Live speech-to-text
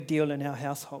deal in our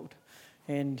household.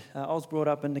 And I was brought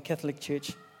up in the Catholic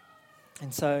Church.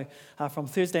 And so from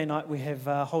Thursday night, we have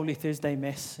Holy Thursday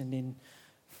Mass. And then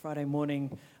Friday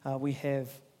morning, we have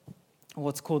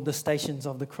what's called the Stations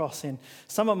of the Cross. And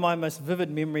some of my most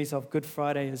vivid memories of Good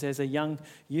Friday is as a young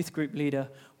youth group leader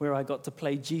where I got to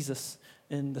play Jesus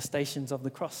in the Stations of the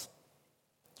Cross.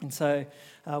 And so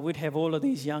we'd have all of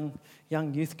these young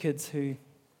youth kids who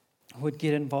would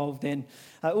get involved. And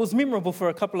it was memorable for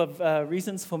a couple of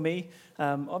reasons for me.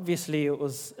 Obviously, it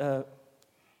was a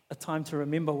time to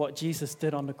remember what Jesus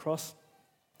did on the cross.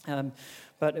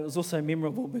 But it was also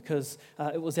memorable because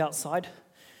it was outside.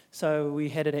 So we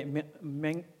had it at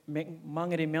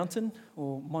Mangere Mountain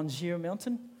or Mongier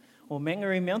Mountain or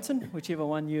Mangere Mountain, whichever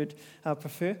one you'd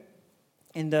prefer.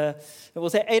 And it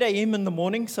was at 8 a.m. in the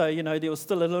morning, so, there was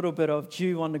still a little bit of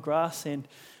dew on the grass. And,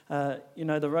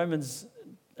 the Romans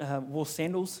wore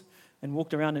sandals and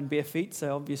walked around in bare feet.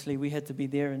 So obviously we had to be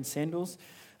there in sandals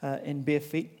and bare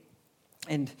feet.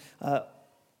 And I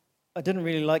didn't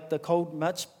really like the cold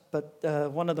much, but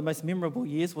one of the most memorable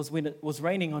years was when it was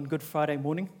raining on Good Friday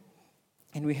morning.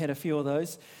 And we had a few of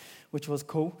those, which was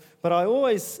cool. But I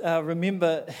always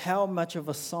remember how much of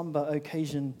a somber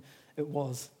occasion it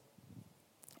was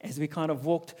as we kind of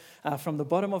walked from the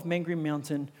bottom of Mangere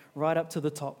Mountain right up to the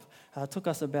top. It took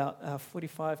us about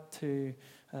 45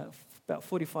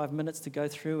 minutes to go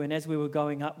through, and as we were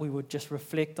going up, we would just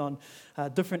reflect on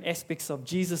different aspects of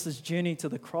Jesus' journey to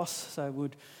the cross. So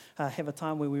we'd have a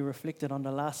time where we reflected on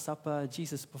the Last Supper,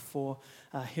 Jesus before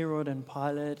Herod and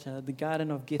Pilate, the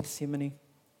Garden of Gethsemane.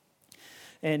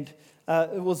 And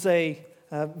it was a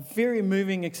very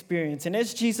moving experience. And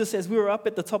as we were up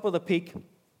at the top of the peak,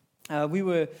 we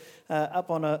were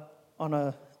up on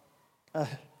a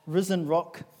risen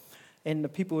rock, and the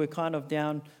people were kind of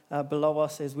down below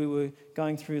us as we were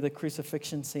going through the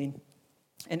crucifixion scene.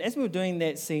 And as we were doing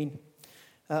that scene,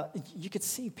 you could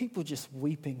see people just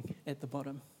weeping at the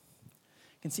bottom.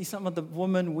 You can see some of the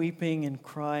women weeping and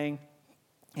crying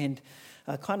and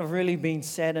kind of really being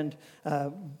saddened,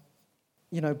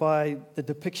 by the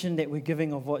depiction that we're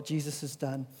giving of what Jesus has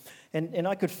done. And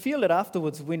I could feel it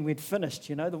afterwards when we'd finished.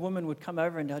 The woman would come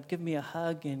over and they'd give me a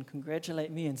hug and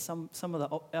congratulate me, and some of the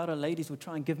elder ladies would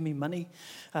try and give me money.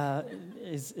 I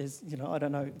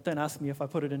don't know. Don't ask me if I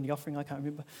put it in the offering. I can't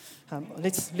remember.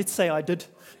 Let's say I did.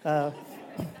 But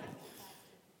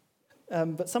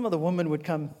some of the women would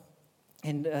come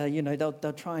and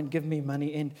they'll try and give me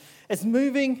money. And as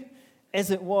moving as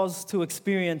it was to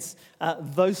experience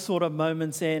those sort of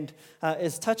moments, and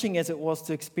as touching as it was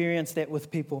to experience that with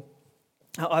people,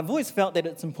 I've always felt that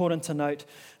it's important to note,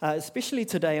 especially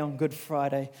today on Good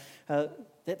Friday,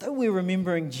 that though we're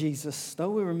remembering Jesus,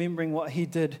 though we're remembering what he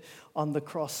did on the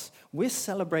cross, we're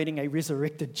celebrating a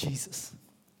resurrected Jesus.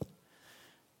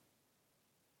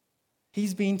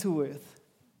 He's been to earth.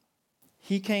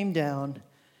 He came down.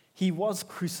 He was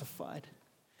crucified.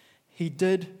 He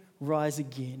did rise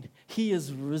again. He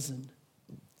is risen.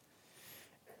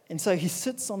 And so he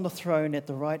sits on the throne at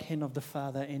the right hand of the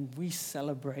Father, and we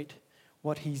celebrate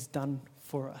what he's done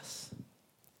for us.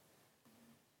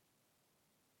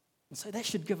 And so that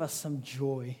should give us some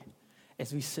joy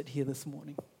as we sit here this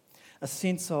morning. A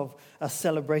sense of a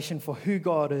celebration for who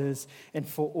God is and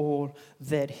for all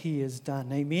that he has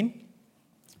done. Amen?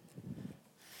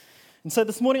 And so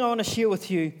this morning I want to share with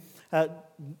you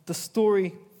the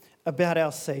story about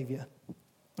our Savior,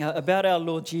 about our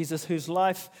Lord Jesus, whose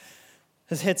life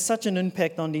has had such an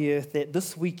impact on the earth that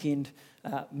this weekend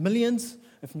millions,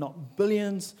 if not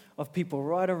billions, of people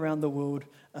right around the world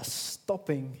are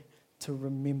stopping to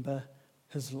remember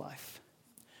his life.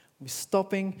 We're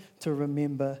stopping to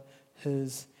remember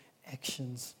his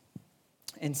actions.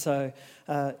 And so,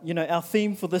 our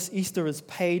theme for this Easter is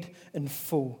paid in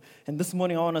full. And this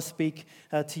morning I want to speak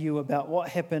to you about what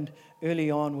happened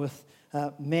early on with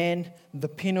man, the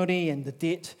penalty and the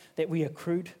debt that we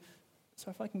accrued. So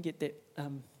if I can get that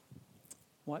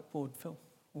whiteboard, Phil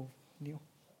or Neil.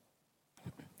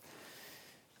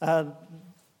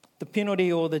 The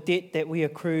penalty or the debt that we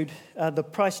accrued, the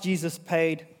price Jesus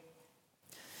paid,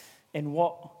 and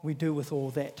what we do with all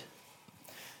that.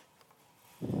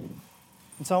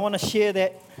 And so I want to share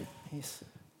that. Yes.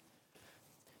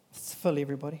 It's Phil,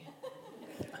 everybody.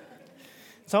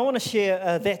 So I want to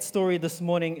share that story this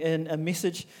morning in a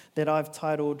message that I've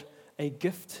titled, A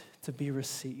Gift to be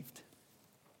Received.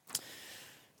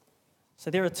 So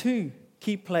there are two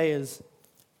key players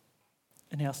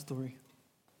in our story.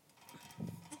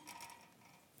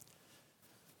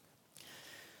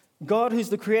 God, who's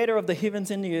the creator of the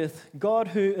heavens and the earth, God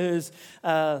who is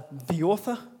the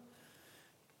author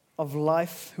of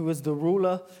life, who is the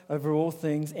ruler over all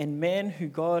things, and man who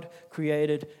God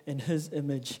created in his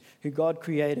image, who God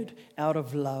created out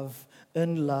of love,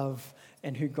 in love,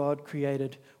 and who God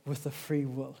created with a free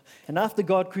will. And after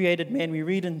God created man, we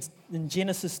read in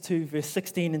Genesis 2, verse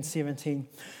 16 and 17,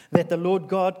 that the Lord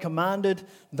God commanded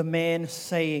the man,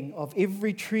 saying, "Of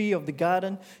every tree of the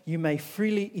garden you may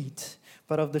freely eat,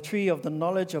 but of the tree of the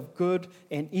knowledge of good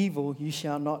and evil you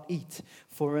shall not eat.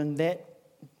 For in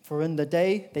the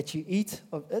day that you eat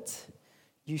of it,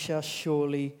 you shall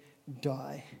surely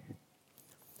die."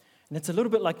 And it's a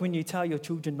little bit like when you tell your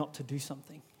children not to do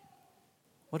something.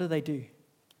 What do?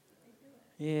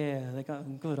 Yeah, they go,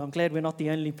 good. I'm glad we're not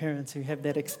the only parents who have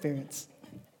that experience.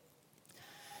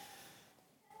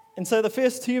 And so the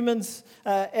first humans,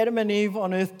 Adam and Eve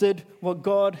on earth, did what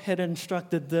God had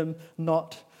instructed them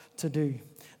not to do.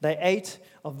 They ate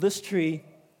of this tree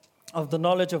of the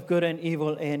knowledge of good and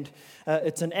evil, and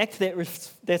it's an act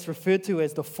that's referred to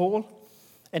as the fall.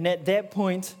 And at that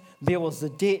point, there was a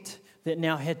debt that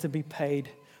now had to be paid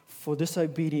for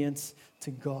disobedience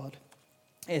to God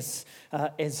as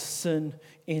sin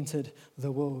entered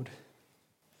the world.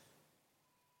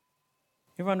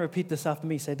 Everyone repeat this after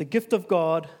me. Say, the gift of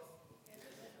God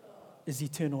is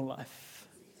eternal life.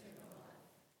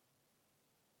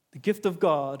 The gift of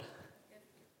God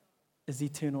is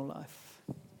eternal life.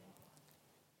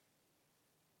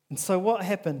 And so what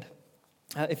happened,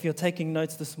 if you're taking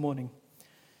notes this morning,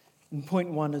 and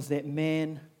point one is that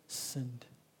man sinned.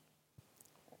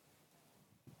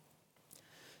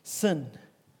 Sin,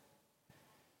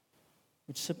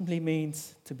 which simply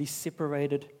means to be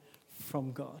separated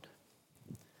from God.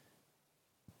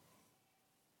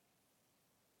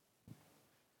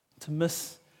 To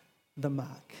miss the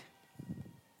mark.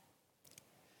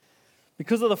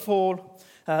 Because of the fall,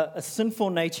 a sinful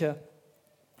nature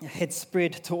had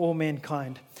spread to all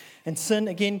mankind. And sin,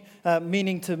 again,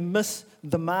 meaning to miss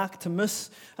the mark, to miss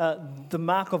the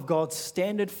mark of God's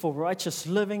standard for righteous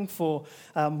living, for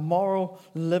moral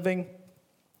living.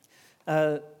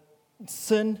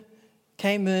 Sin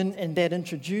came in and that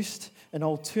introduced an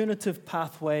alternative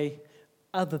pathway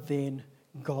other than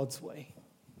God's way.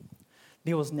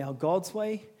 There was now God's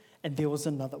way and there was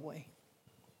another way.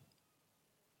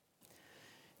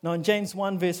 Now in James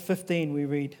 1 verse 15 we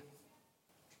read,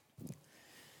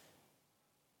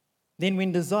 "Then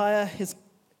when desire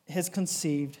has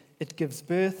conceived, it gives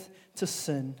birth to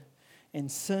sin,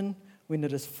 and sin, when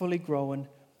it is fully grown,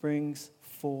 brings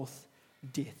forth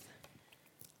death."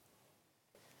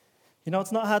 You know,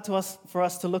 it's not hard for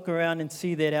us to look around and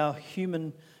see that our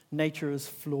human nature is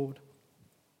flawed.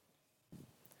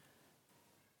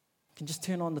 You can just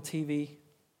turn on the TV,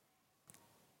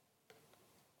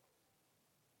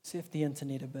 surf the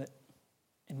internet a bit,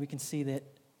 and we can see that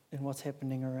in what's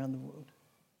happening around the world.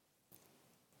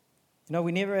 You know,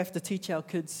 we never have to teach our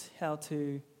kids how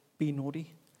to be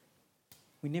naughty.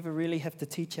 We never really have to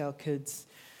teach our kids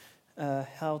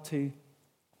how to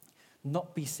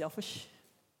not be selfish,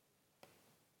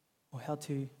 or how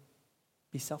to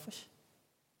be selfish.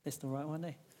 That's the right one,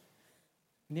 eh?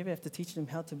 We never have to teach them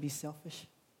how to be selfish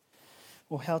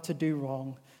or how to do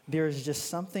wrong. There is just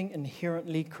something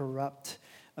inherently corrupt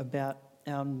about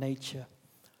our nature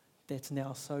that's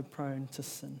now so prone to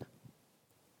sin.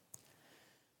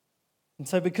 And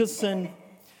so because sin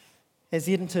has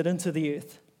entered into the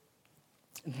earth,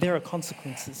 there are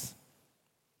consequences.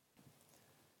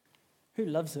 Who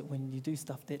loves it when you do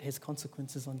stuff that has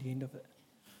consequences on the end of it?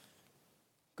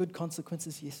 Good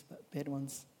consequences, yes, but bad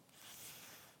ones.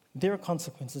 There are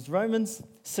consequences. Romans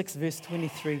 6 verse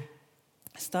 23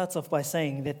 starts off by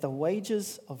saying that the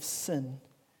wages of sin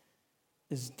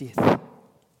is death.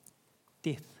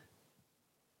 Death.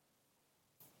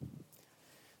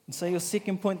 And so your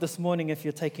second point this morning, if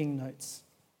you're taking notes,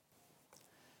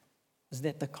 is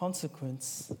that the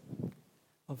consequence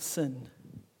of sin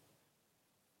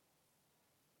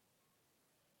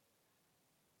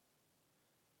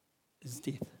is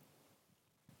death.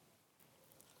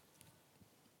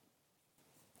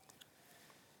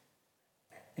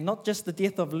 And not just the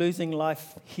death of losing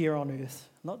life here on earth,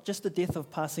 not just the death of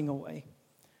passing away,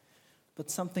 but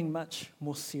something much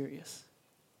more serious.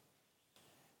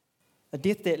 A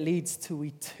death that leads to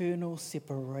eternal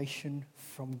separation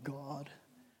from God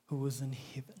who is in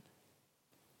heaven.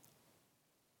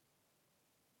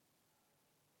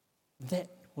 That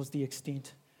was the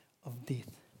extent of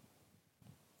death.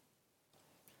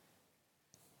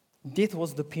 Death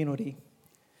was the penalty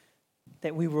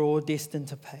that we were all destined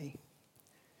to pay.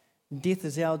 Death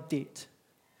is our debt,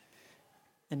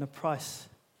 and the price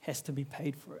has to be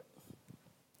paid for it.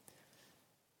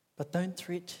 But don't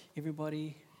treat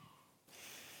everybody.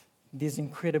 there's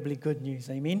incredibly good news.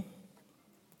 Amen?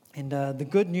 And the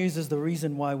good news is the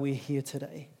reason why we're here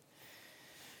today.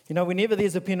 You know, whenever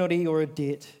there's a penalty or a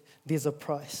debt, there's a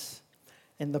price.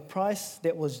 And the price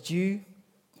that was due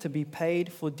to be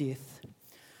paid for death.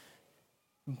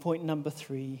 And point number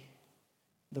 3,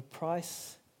 the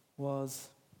price was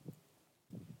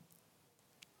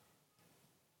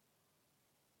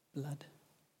blood.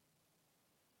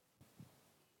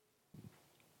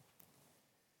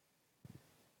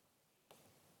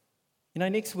 You know,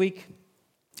 next week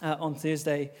on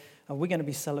Thursday, we're going to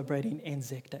be celebrating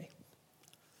Anzac Day.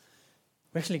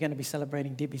 We're actually going to be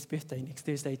celebrating Debbie's birthday next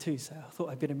Thursday too, so I thought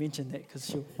I'd better mention that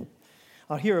because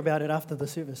I'll hear about it after the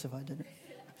service if I didn't.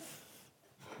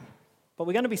 But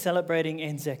we're going to be celebrating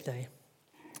Anzac Day.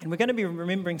 And we're going to be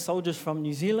remembering soldiers from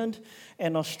New Zealand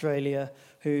and Australia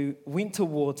who went to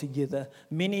war together,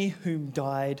 many whom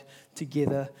died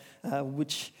together,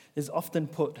 which is often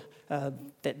put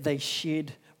that they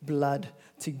shed blood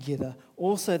together.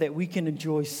 Also that we can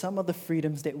enjoy some of the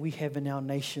freedoms that we have in our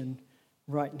nation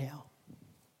right now.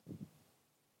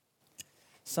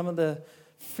 Some of the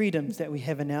freedoms that we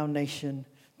have in our nation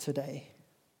today.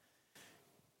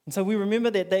 And so we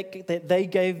remember that they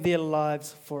gave their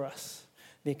lives for us.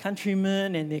 Their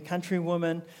countrymen and their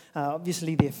countrywomen,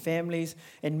 obviously their families,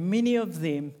 and many of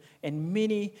them and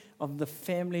many of the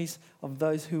families of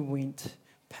those who went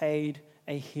paid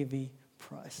a heavy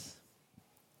price.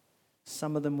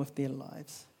 Some of them with their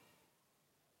lives.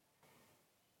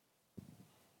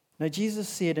 Now Jesus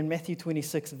said in Matthew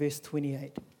 26 verse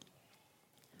 28,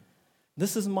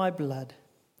 "This is my blood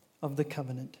of the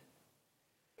covenant,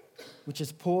 which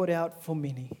is poured out for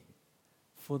many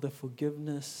for the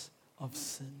forgiveness of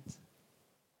sins."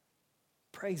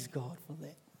 Praise God for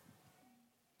that.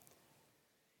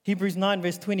 Hebrews 9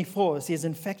 verse 24 says,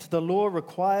 "In fact, the law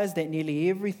requires that nearly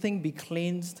everything be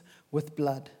cleansed with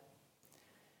blood.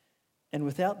 And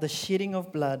without the shedding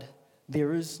of blood,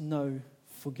 there is no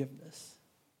forgiveness."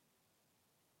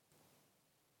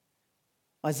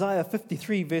 Isaiah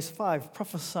 53 verse 5,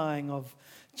 prophesying of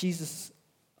Jesus,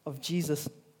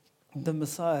 the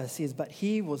Messiah, says, "But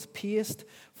he was pierced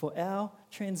for our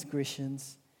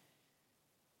transgressions.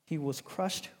 He was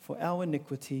crushed for our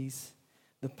iniquities.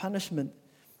 The punishment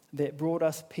that brought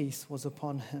us peace was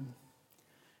upon him.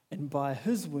 And by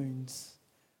his wounds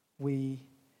we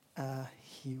are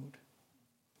healed."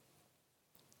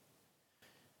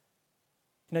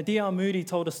 You know, D.L. Moody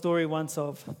told a story once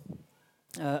of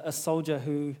a soldier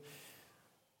who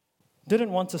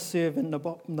didn't want to serve in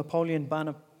Napoleon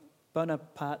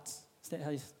Bonaparte's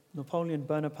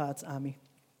army.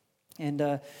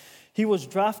 And he was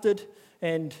drafted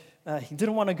and he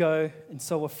didn't want to go, and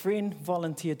so a friend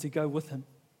volunteered to go with him,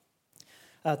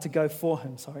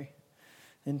 sorry.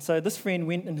 And so this friend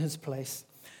went in his place,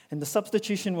 and the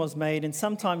substitution was made, and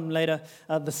sometime later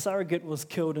the surrogate was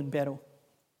killed in battle.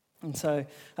 And so,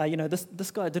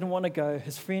 this guy didn't want to go.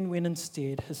 His friend went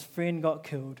instead. His friend got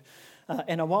killed.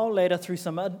 And a while later, through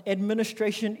some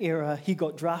administration error, he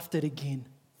got drafted again.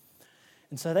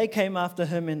 And so they came after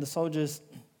him, and the soldiers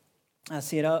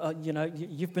said,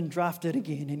 "You've been drafted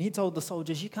again." And he told the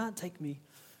soldiers, "You can't take me."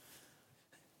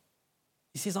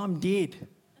 He says, "I'm dead.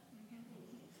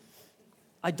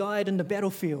 I died in the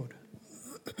battlefield."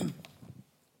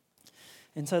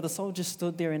 And so the soldiers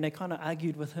stood there and they kind of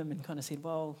argued with him and kind of said,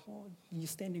 well, you're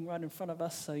standing right in front of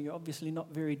us, so you're obviously not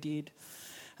very dead.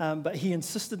 But he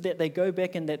insisted that they go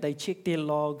back and that they check their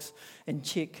logs and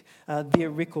check their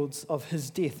records of his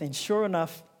death. And sure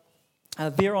enough,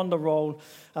 there on the roll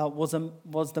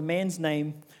was the man's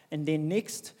name, and then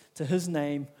next to his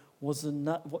name was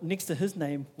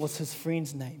his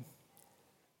friend's name,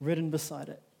 written beside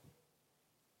it.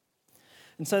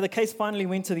 And so the case finally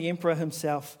went to the emperor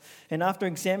himself, and after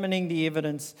examining the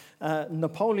evidence,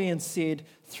 Napoleon said,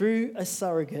 through a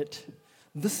surrogate,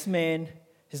 "This man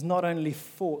has not only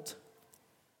fought,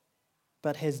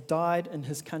 but has died in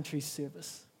his country's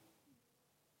service.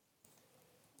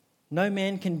 No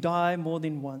man can die more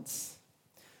than once.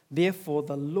 Therefore,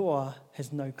 the law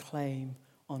has no claim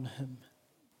on him."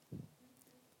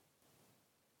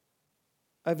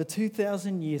 Over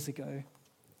 2,000 years ago,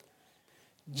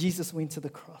 Jesus went to the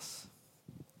cross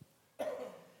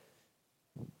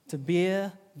to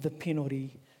bear the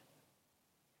penalty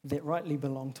that rightly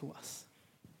belonged to us.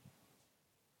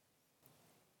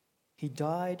 He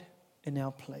died in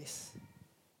our place.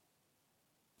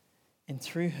 And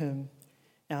through him,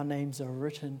 our names are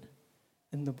written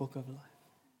in the book of life,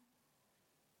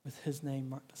 with his name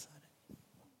marked beside it.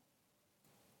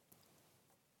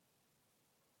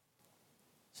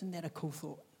 Isn't that a cool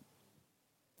thought?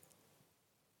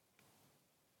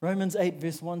 Romans 8,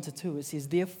 verse 1 to 2, it says,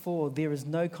 "Therefore there is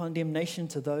no condemnation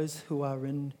to those who are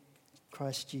in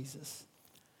Christ Jesus,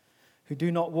 who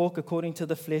do not walk according to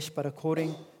the flesh, but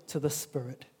according to the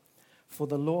Spirit. For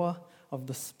the law of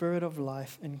the Spirit of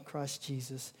life in Christ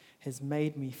Jesus has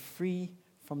made me free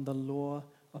from the law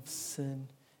of sin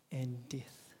and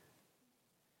death."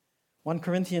 1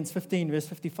 Corinthians 15, verse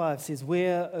 55 says,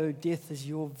 "Where, O death, is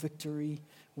your victory?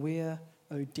 Where,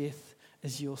 O death,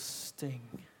 is your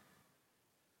sting?"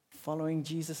 Following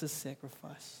Jesus'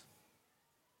 sacrifice,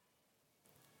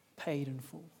 paid in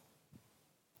full.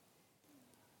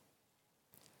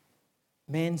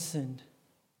 Man sinned.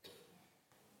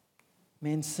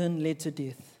 Man's sin led to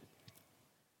death.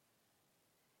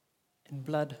 And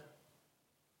blood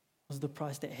was the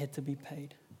price that had to be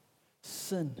paid.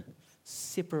 Sin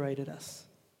separated us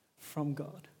from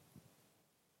God.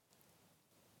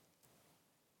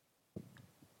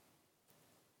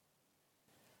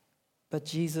 But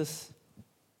Jesus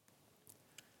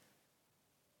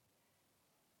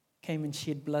came and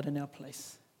shed blood in our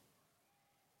place.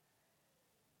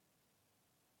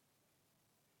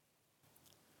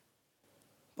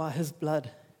 By his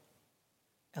blood,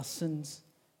 our sins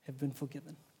have been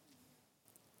forgiven.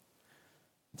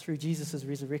 Through Jesus'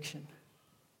 resurrection,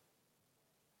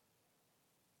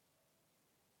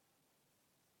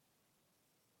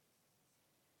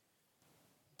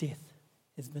 death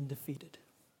has been defeated.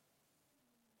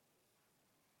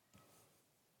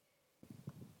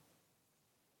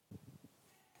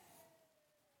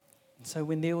 And so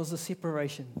when there was a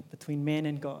separation between man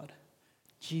and God,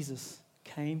 Jesus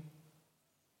came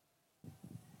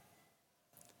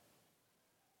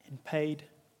and paid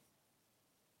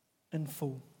in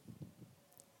full.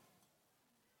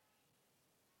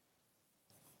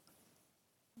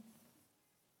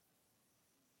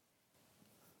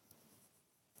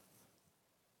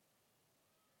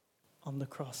 On the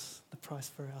cross, the price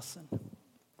for our sin.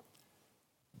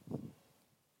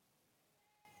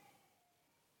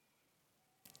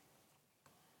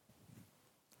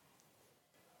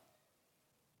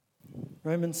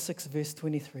 Romans 6, verse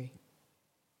 23.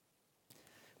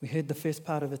 We heard the first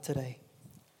part of it today.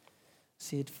 It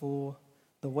said, "For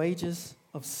the wages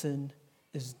of sin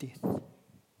is death."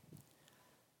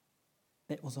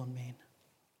 That was on man.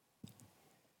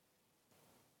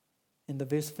 And the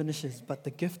verse finishes, "But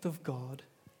the gift of God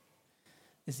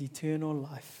is eternal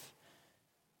life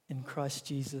in Christ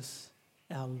Jesus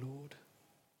our Lord."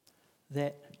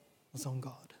 That was on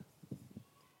God.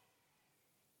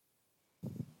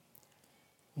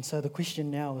 And so the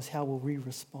question now is, how will we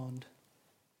respond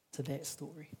to that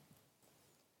story?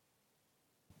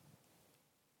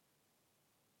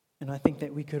 And I think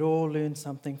that we could all learn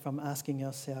something from asking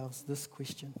ourselves this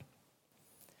question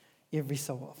every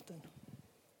so often.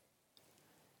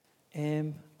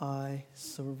 Am I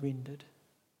surrendered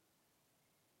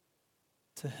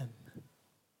to him?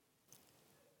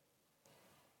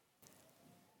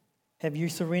 Have you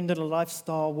surrendered a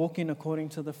lifestyle walking according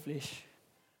to the flesh,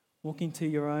 walking to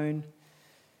your own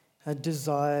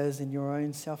desires and your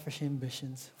own selfish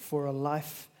ambitions for a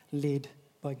life led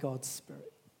by God's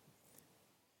Spirit?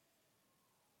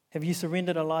 Have you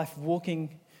surrendered a life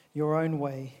walking your own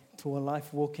way to a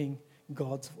life walking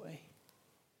God's way?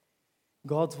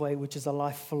 God's way, which is a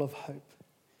life full of hope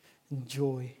and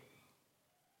joy,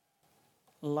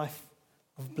 a life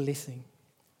of blessing,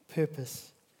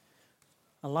 purpose,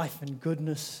 a life in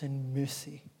goodness and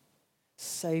mercy,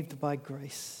 saved by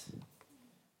grace,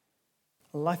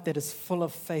 a life that is full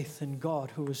of faith in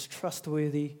God, who is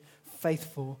trustworthy,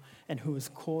 faithful, and who is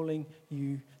calling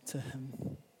you to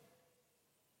him.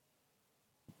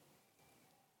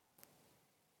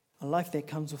 A life that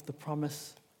comes with the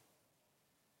promise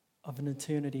of an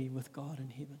eternity with God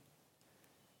in heaven.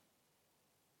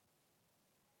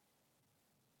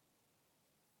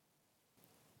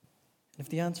 If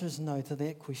the answer is no to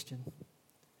that question,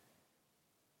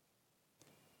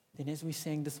 then as we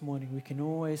sang this morning, we can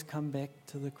always come back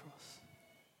to the cross,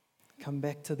 come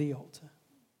back to the altar,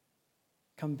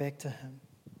 come back to him.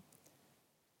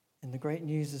 And the great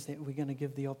news is that we're going to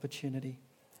give the opportunity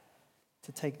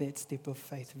to take that step of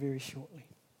faith very shortly.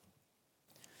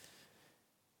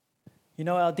 You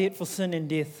know, our debt for sin and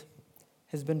death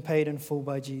has been paid in full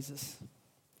by Jesus.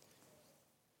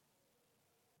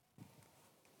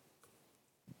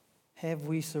 Have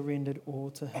we surrendered all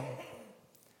to him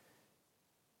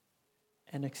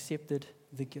and accepted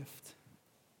the gift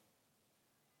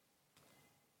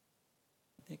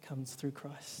that comes through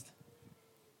Christ?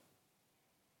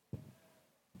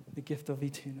 The gift of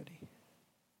eternity.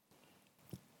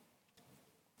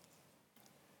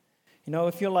 You know,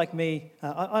 if you're like me,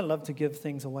 I love to give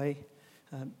things away.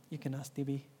 You can ask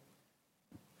Debbie.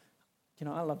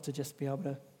 I love to just be able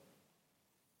to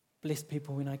bless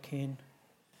people when I can,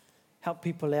 help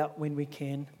people out when we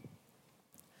can.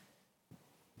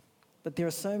 But there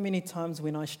are so many times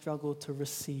when I struggle to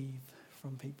receive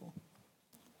from people.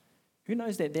 Who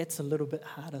knows that that's a little bit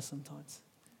harder sometimes?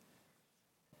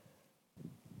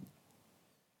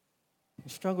 I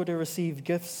struggle to receive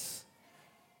gifts,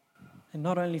 and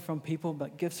not only from people,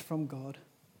 but gifts from God.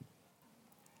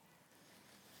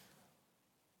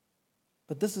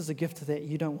 But this is a gift that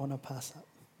you don't want to pass up.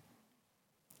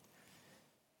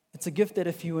 It's a gift that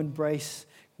if you embrace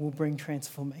will bring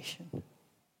transformation.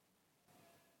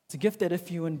 It's a gift that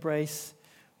if you embrace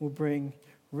will bring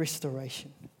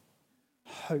restoration,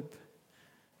 hope,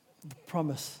 the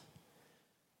promise,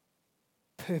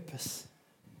 purpose,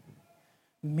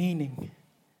 meaning.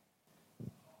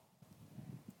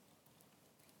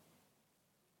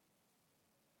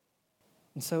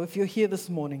 And so if you're here this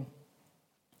morning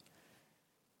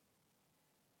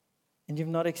and you've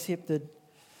not accepted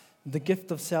the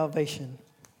gift of salvation,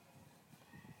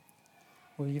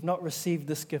 or you've not received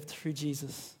this gift through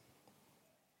Jesus,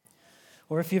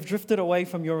 or if you've drifted away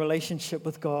from your relationship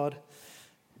with God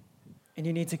and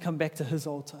you need to come back to His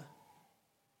altar,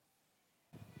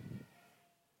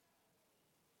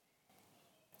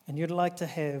 and you'd like to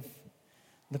have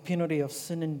the penalty of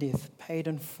sin and death paid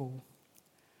in full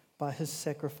by His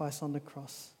sacrifice on the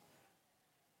cross,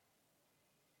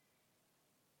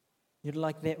 you'd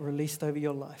like that released over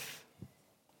your life,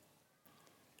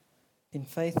 in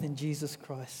faith in Jesus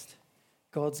Christ,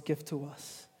 God's gift to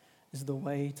us, is the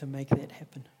way to make that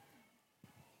happen.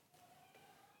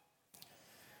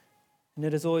 And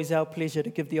it is always our pleasure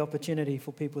to give the opportunity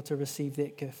for people to receive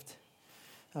that gift,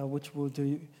 which we'll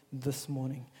do this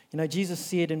morning. Jesus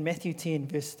said in Matthew 10,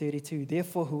 verse 32,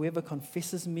 "Therefore, whoever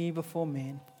confesses me before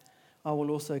man, I will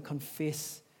also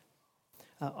confess,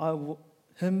 I will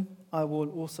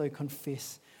also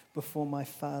confess before my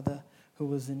Father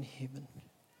who is in heaven."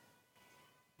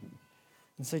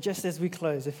 And so just as we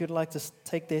close, if you'd like to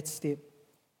take that step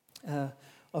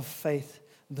of faith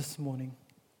this morning,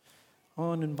 I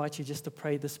want to invite you just to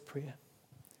pray this prayer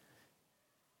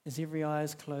as every eye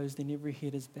is closed and every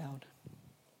head is bowed.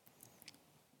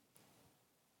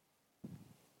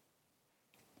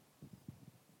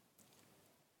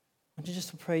 I want you just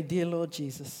to pray, "Dear Lord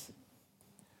Jesus,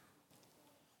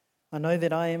 I know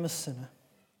that I am a sinner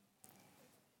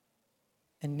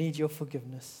and need your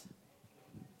forgiveness.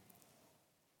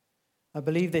 I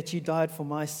believe that you died for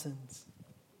my sins.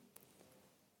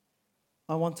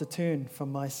 I want to turn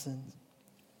from my sins.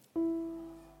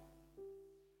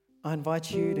 I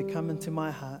invite you to come into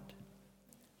my heart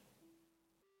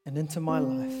and into my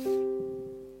life.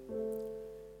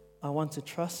 I want to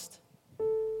trust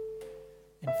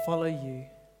and follow you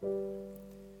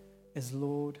as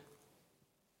Lord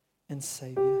and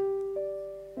Savior.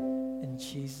 In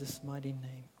Jesus' mighty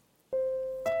name.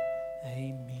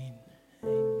 Amen.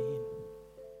 Amen.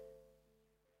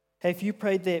 Hey, if you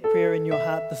prayed that prayer in your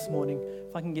heart this morning,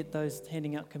 if I can get those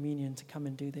handing out communion to come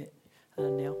and do that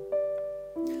now.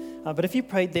 But if you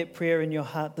prayed that prayer in your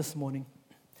heart this morning,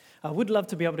 I would love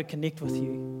to be able to connect with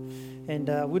you, and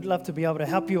would love to be able to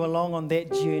help you along on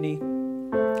that journey.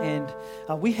 And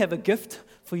we have a gift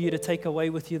for you to take away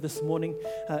with you this morning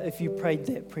if you prayed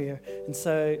that prayer. And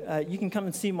so you can come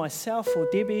and see myself or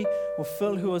Debbie or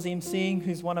Phil, who was emceeing,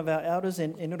 who's one of our elders,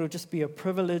 and it'll just be a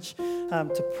privilege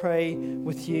to pray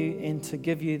with you and to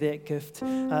give you that gift.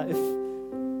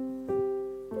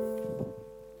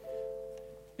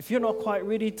 If you're not quite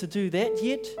ready to do that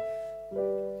yet,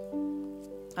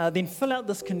 then fill out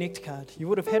this Connect card. You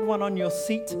would have had one on your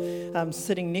seat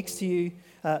sitting next to you.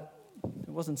 It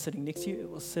wasn't sitting next to you, it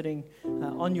was sitting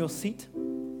on your seat.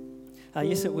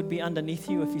 Yes, it would be underneath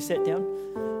you if you sat down.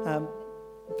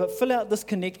 But fill out this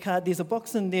Connect card. There's a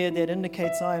box in there that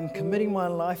indicates I am committing my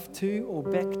life to or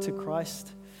back to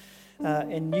Christ.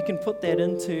 And you can put that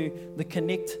into the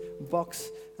Connect box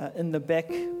in the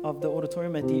back of the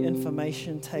auditorium at the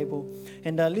information table.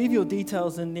 And leave your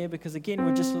details in there because, again,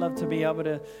 we'd just love to be able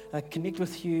to connect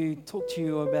with you, talk to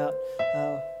you about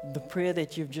the prayer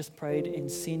that you've just prayed and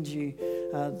send you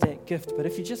that gift. But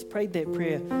if you just prayed that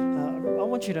prayer, I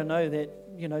want you to know that,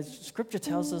 Scripture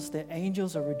tells us that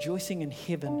angels are rejoicing in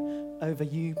heaven over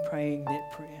you praying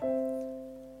that prayer.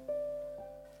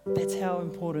 That's how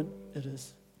important it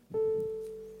is.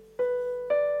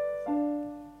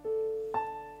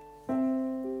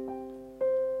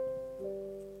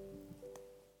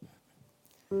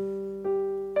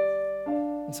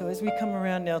 And so as we come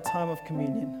around our time of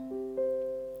communion,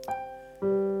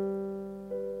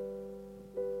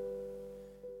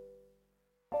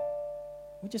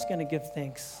 just going to give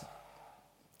thanks.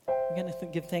 We're going to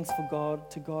give thanks to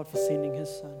God for sending His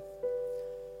Son.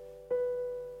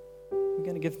 We're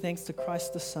going to give thanks to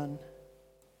Christ the Son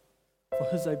for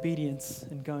His obedience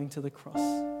in going to the cross.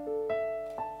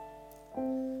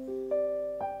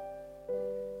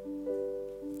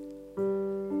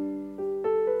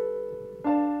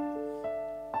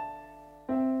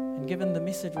 And given the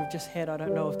message we've just had, I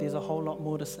don't know if there's a whole lot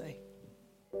more to say.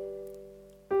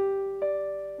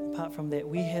 Apart from that,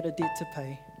 we had a debt to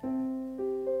pay,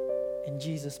 and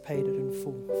Jesus paid it in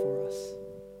full for us.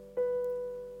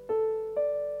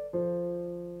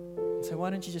 So why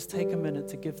don't you just take a minute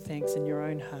to give thanks in your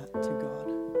own heart to God?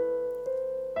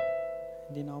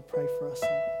 And then I'll pray for us all.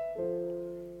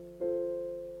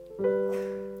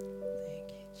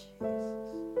 Thank you, Jesus.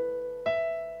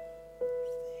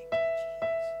 Thank you,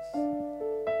 Jesus.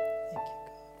 Thank you,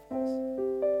 God.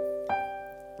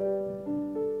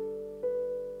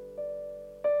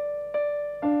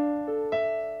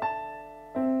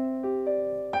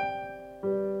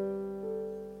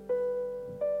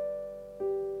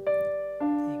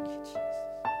 Thank you, Jesus.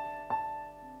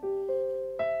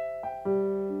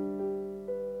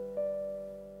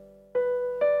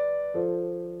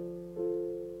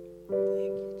 Thank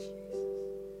you, Jesus.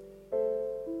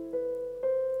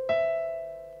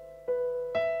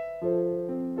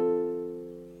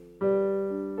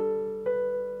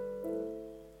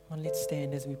 Well, let's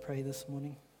stand as we pray this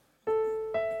morning.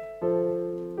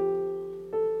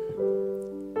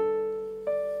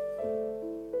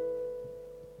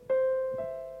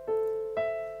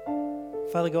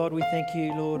 Father God, we thank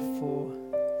you, Lord, for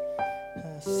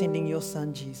sending your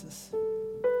Son, Jesus.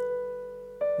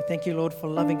 We thank you, Lord, for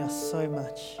loving us so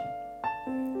much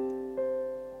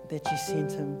that you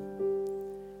sent him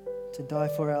to die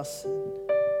for our sin.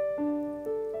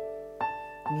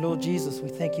 And Lord Jesus, we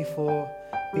thank you for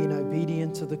being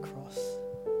obedient to the cross.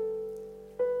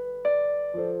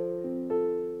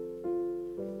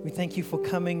 We thank you for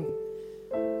coming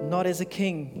not as a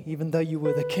king, even though you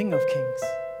were the King of Kings,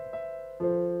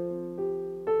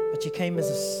 but you came as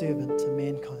a servant to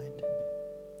mankind.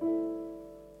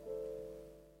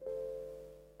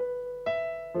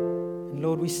 And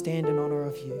Lord, we stand in honor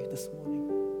of you this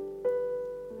morning.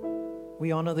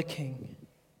 We honor the King,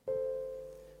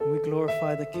 and we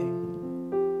glorify the King,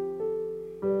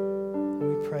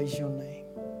 and we praise your name.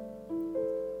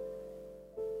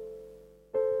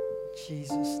 In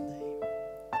Jesus' name.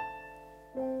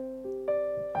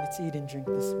 Let's eat and drink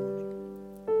this morning.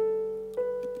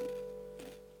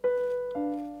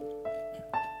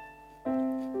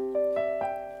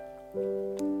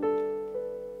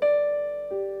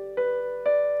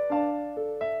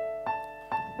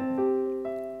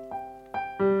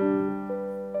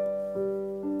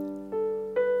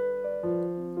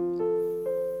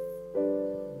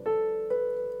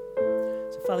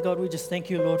 Father God, we just thank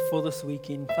you, Lord, for this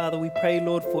weekend. Father, we pray,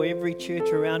 Lord, for every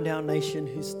church around our nation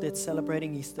that's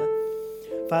celebrating Easter.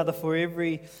 Father, for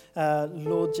every,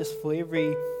 Lord, just for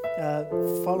every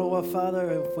follower,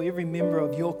 Father, for every member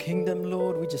of your kingdom,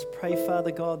 Lord, we just pray,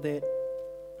 Father God, that,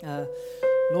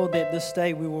 Lord, that this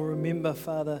day we will remember,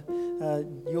 Father,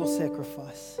 your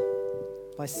sacrifice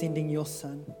by sending your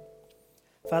Son.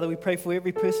 Father, we pray for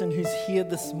every person who's here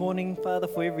this morning, Father,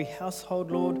 for every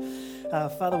household, Lord.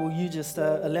 Father, will you just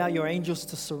allow your angels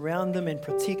to surround them and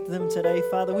protect them today?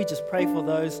 Father, we just pray for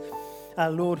those,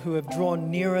 Lord, who have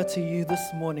drawn nearer to you this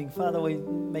morning. Father,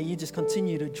 may you just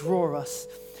continue to draw us.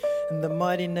 In the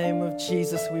mighty name of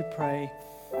Jesus, we pray.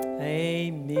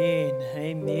 Amen.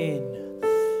 Amen.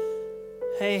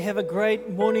 Hey, have a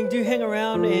great morning. Do hang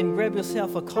around and grab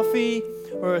yourself a coffee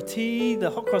or a tea.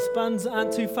 The hot cross buns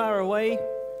aren't too far away.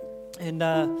 And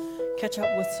catch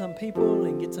up with some people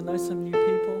and get to know some new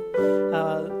people.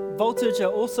 Voltage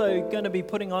are also going to be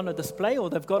putting on a display, or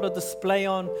they've got a display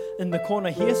on in the corner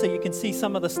here, so you can see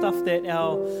some of the stuff that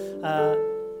our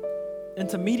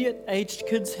intermediate aged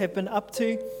kids have been up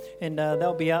to, and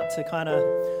they'll be out to kind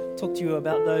of talk to you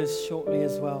about those shortly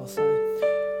as well. So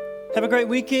have a great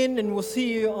weekend, and we'll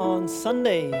see you on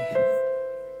Sunday.